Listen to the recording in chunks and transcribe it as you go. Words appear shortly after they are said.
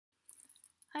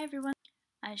Hi everyone,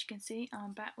 as you can see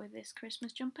I'm back with this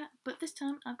Christmas jumper, but this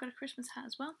time I've got a Christmas hat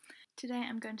as well. Today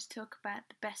I'm going to talk about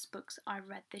the best books I've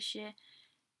read this year.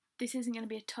 This isn't going to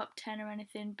be a top 10 or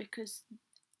anything because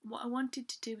what I wanted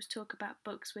to do was talk about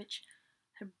books which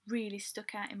have really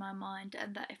stuck out in my mind,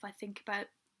 and that if I think about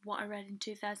what I read in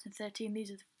 2013, these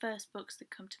are the first books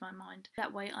that come to my mind.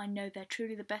 That way I know they're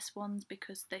truly the best ones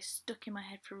because they stuck in my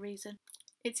head for a reason.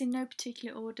 It's in no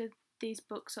particular order. These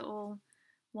books are all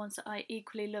ones that I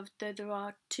equally loved, though there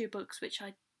are two books which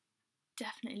I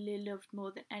definitely loved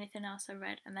more than anything else I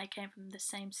read, and they came from the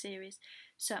same series,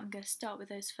 so I'm going to start with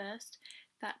those first.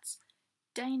 That's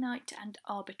Day, Night and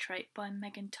Arbitrate by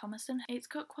Megan Thomason. It's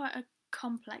got quite a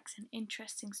complex and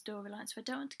interesting storyline, so I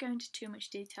don't want to go into too much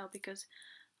detail because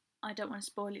I don't want to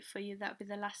spoil it for you. That would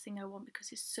be the last thing I want because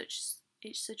it's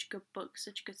such a good book,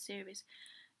 such a good series.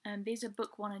 These are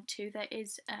book 1 and 2. There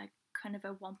is a kind of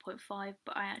a 1.5,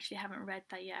 but I actually haven't read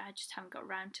that yet. I just haven't got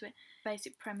around to it.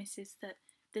 Basic premise is that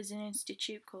there's an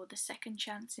institute called the Second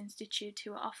Chance Institute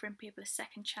who are offering people a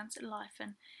second chance at life,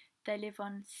 and they live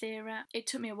on Thera. It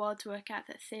took me a while to work out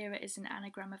that Thera is an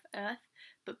anagram of Earth,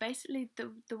 but basically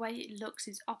the way it looks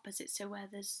is opposite. So where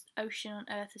there's ocean on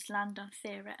Earth, there's land on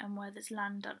Thera, and where there's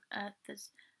land on Earth, there's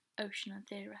ocean on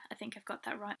Thera. I think I've got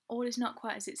that right. All is not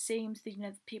quite as it seems. The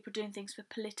people doing things for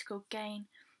political gain,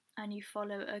 and you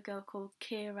follow a girl called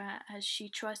Kira as she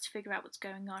tries to figure out what's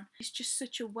going on. It's just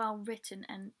such a well written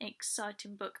and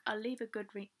exciting book. I'll leave a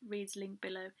Goodreads link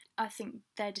below. I think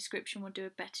their description will do a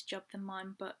better job than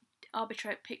mine, but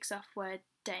Arbitrate picks off where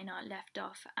Day Night left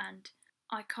off, and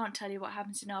I can't tell you what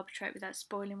happens in Arbitrate without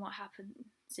spoiling what happens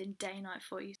in Day Night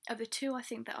for you. Of the two, I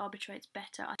think that Arbitrate's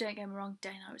better. Don't get me wrong,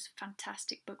 Day Night was a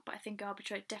fantastic book, but I think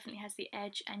Arbitrate definitely has the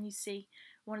edge, and you see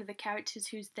one of the characters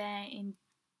who's there in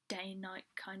Day Night,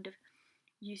 kind of,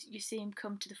 you see him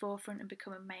come to the forefront and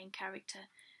become a main character,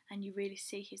 and you really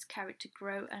see his character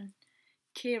grow, and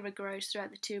Kira grows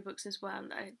throughout the two books as well.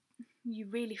 You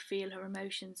really feel her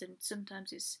emotions, and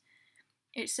sometimes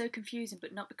it's so confusing,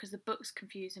 but not because the book's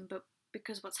confusing, but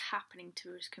because what's happening to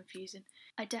her is confusing.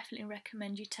 I definitely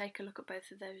recommend you take a look at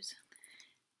both of those.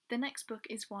 The next book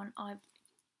is one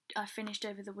I finished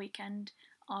over the weekend.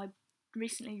 I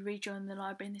recently rejoined the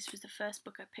library, and this was the first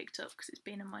book I picked up because it's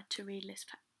been on my to-read list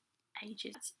for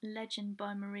ages. It's Legend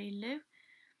by Marie Lu.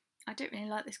 I don't really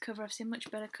like this cover. I've seen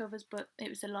much better covers, but it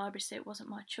was the library, so it wasn't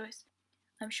my choice.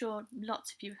 I'm sure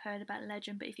lots of you have heard about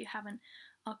Legend, but if you haven't,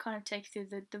 I'll kind of take you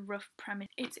through the rough premise.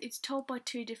 It's told by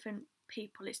two different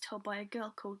people. It's told by a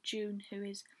girl called June,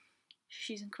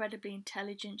 she's incredibly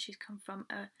intelligent. She's come from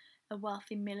a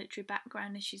wealthy military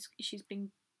background, and she's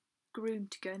been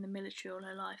groomed to go in the military all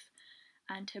her life.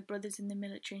 And her brother's in the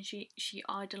military, and she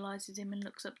idolises him and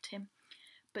looks up to him.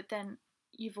 But then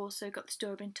you've also got the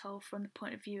story being told from the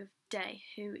point of view of Day,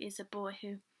 who is a boy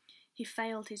who he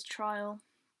failed his trial,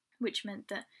 which meant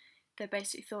that they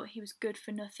basically thought he was good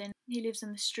for nothing. He lives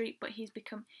on the street, but he's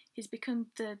become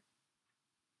the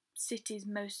city's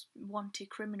most wanted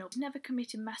criminal. He's never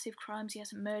committed massive crimes. He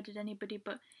hasn't murdered anybody,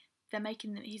 but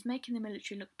he's making the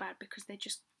military look bad because they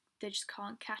just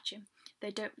can't catch him. They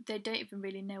don't even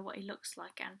really know what he looks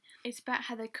like, and it's about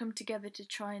how they come together to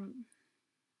try and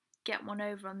get one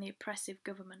over on the oppressive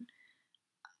government.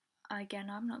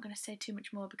 Again, I'm not going to say too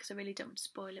much more because I really don't want to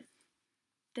spoil it.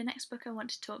 The next book I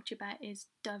want to talk to you about is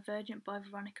Divergent by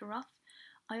Veronica Roth.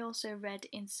 I also read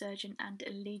Insurgent and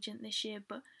Allegiant this year,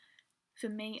 but for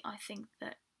me, I think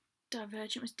that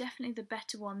Divergent was definitely the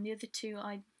better one. The other two,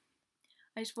 I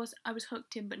was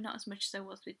hooked in, but not as much as I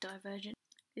was with Divergent.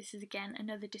 This is again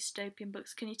another dystopian book.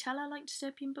 Can you tell I like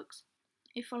dystopian books?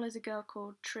 It follows a girl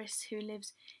called Triss who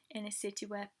lives in a city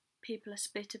where people are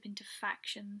split up into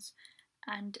factions,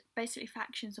 and basically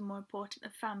factions are more important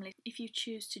than family. If you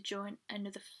choose to join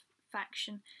another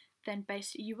faction, then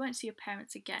basically you won't see your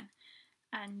parents again.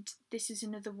 And this is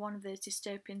another one of those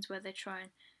dystopians where they try and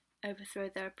overthrow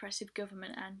their oppressive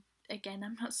government. And again,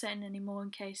 I'm not saying any more in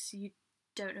case you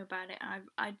don't know about it.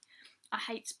 I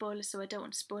hate spoilers, so I don't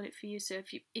want to spoil it for you. So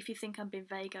if you think I'm being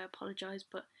vague, I apologise,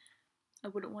 but I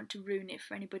wouldn't want to ruin it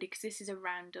for anybody because this is a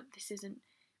roundup. This isn't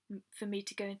for me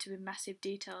to go into a massive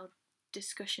detailed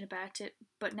discussion about it,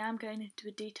 but now I'm going into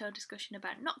a detailed discussion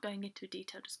about not going into a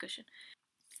detailed discussion.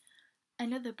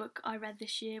 Another book I read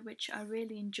this year which I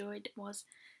really enjoyed was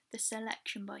The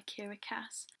Selection by Kira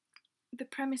Cass. The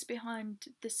premise behind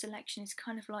The Selection is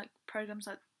kind of like programmes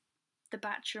like The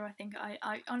Bachelor. I think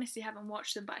I honestly haven't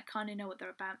watched them, but I kind of know what they're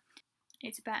about.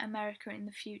 It's about America in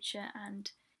the future, and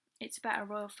it's about a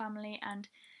royal family, and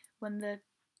when their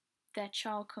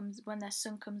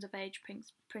son comes of age,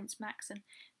 Prince Maxon,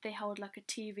 they hold like a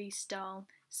TV style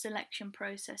selection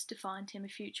process to find him a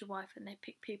future wife, and they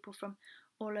pick people from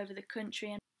all over the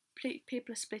country, and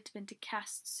people are split up into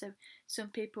castes, so some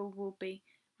people will be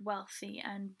wealthy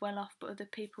and well off, but other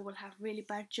people will have really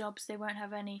bad jobs. They won't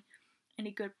have any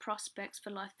good prospects for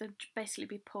life. They'll basically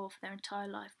be poor for their entire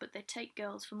life. But they take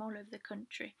girls from all over the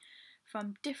country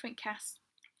from different castes,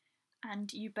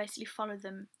 and you basically follow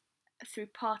them through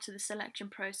part of the selection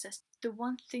process. The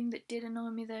one thing that did annoy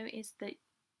me though is that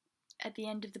at the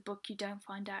end of the book you don't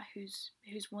find out who's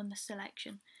won the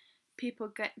selection.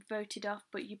 People get voted off,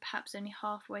 but you perhaps only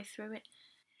halfway through it.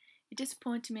 It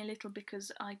disappointed me a little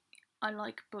because I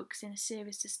like books in a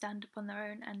series to stand up on their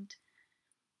own, and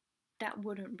that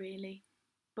wouldn't really.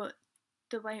 But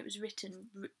the way it was written,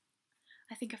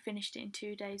 I think I finished it in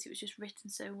 2 days. It was just written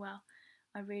so well.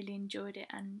 I really enjoyed it,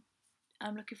 and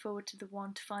I'm looking forward to the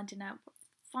one to finding out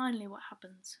finally what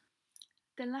happens.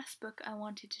 The last book I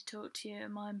wanted to talk to you,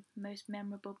 my most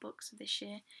memorable books of this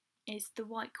year, is The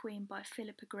White Queen by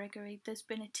Philippa Gregory. There's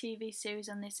been a TV series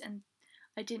on this, and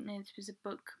I didn't know this was a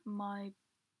book. My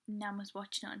nan was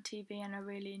watching it on TV and I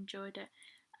really enjoyed it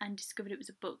and discovered it was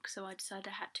a book, so I decided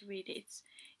I had to read it. It's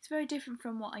very different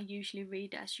from what I usually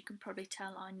read. As you can probably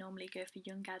tell, I normally go for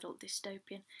young adult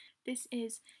dystopian. This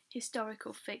is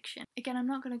historical fiction. Again, I'm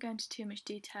not going to go into too much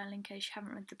detail in case you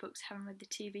haven't read the books, haven't read the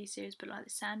TV series, but like the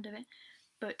sound of it.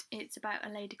 But it's about a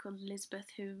lady called Elizabeth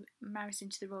who marries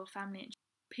into the royal family, and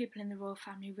people in the royal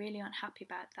family really aren't happy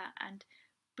about that, and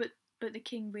but the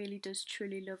king really does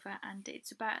truly love her, and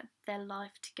it's about their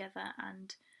life together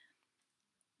and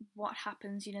what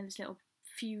happens. You know, there's little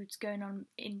feuds going on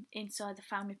inside the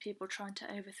family, people trying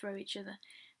to overthrow each other,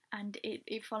 and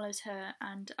it follows her.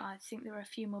 And I think there are a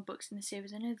few more books in the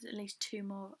series. I know there's at least 2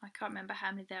 more. I can't remember how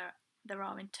many there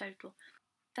are in total.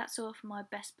 That's all for my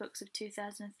best books of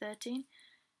 2013.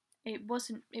 It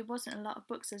wasn't a lot of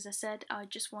books, as I said. I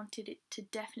just wanted it to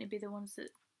definitely be the ones that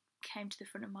came to the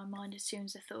front of my mind as soon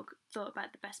as I thought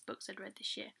about the best books I'd read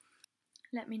this year.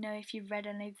 Let me know if you've read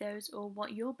any of those or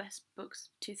what your best books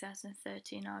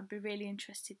 2013 are. I'd be really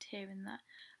interested to hear in that.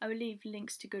 I will leave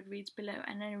links to Goodreads below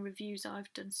and any reviews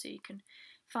I've done so you can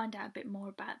find out a bit more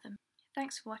about them.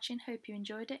 Thanks for watching, hope you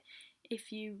enjoyed it.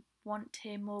 If you want to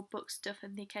hear more book stuff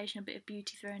and the occasional bit of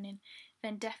beauty thrown in,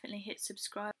 then definitely hit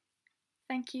subscribe.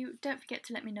 Thank you. Don't forget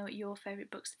to let me know what your favourite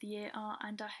books of the year are,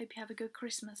 and I hope you have a good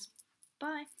Christmas.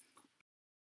 Bye.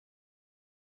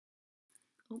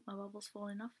 Oh, my bubble's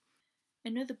falling off.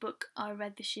 Another book I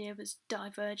read this year was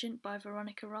Divergent by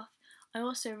Veronica Roth. I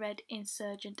also read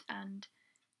Insurgent and...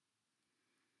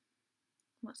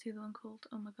 what's the other one called?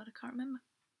 Oh my god, I can't remember.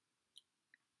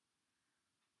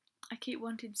 I keep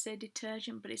wanting to say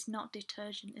Detergent, but it's not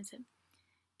Detergent, is it?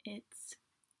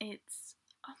 It's...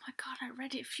 oh my god, I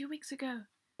read it a few weeks ago.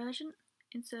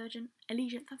 Insurgent,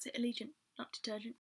 Allegiant, that's it, Allegiant, not Detergent.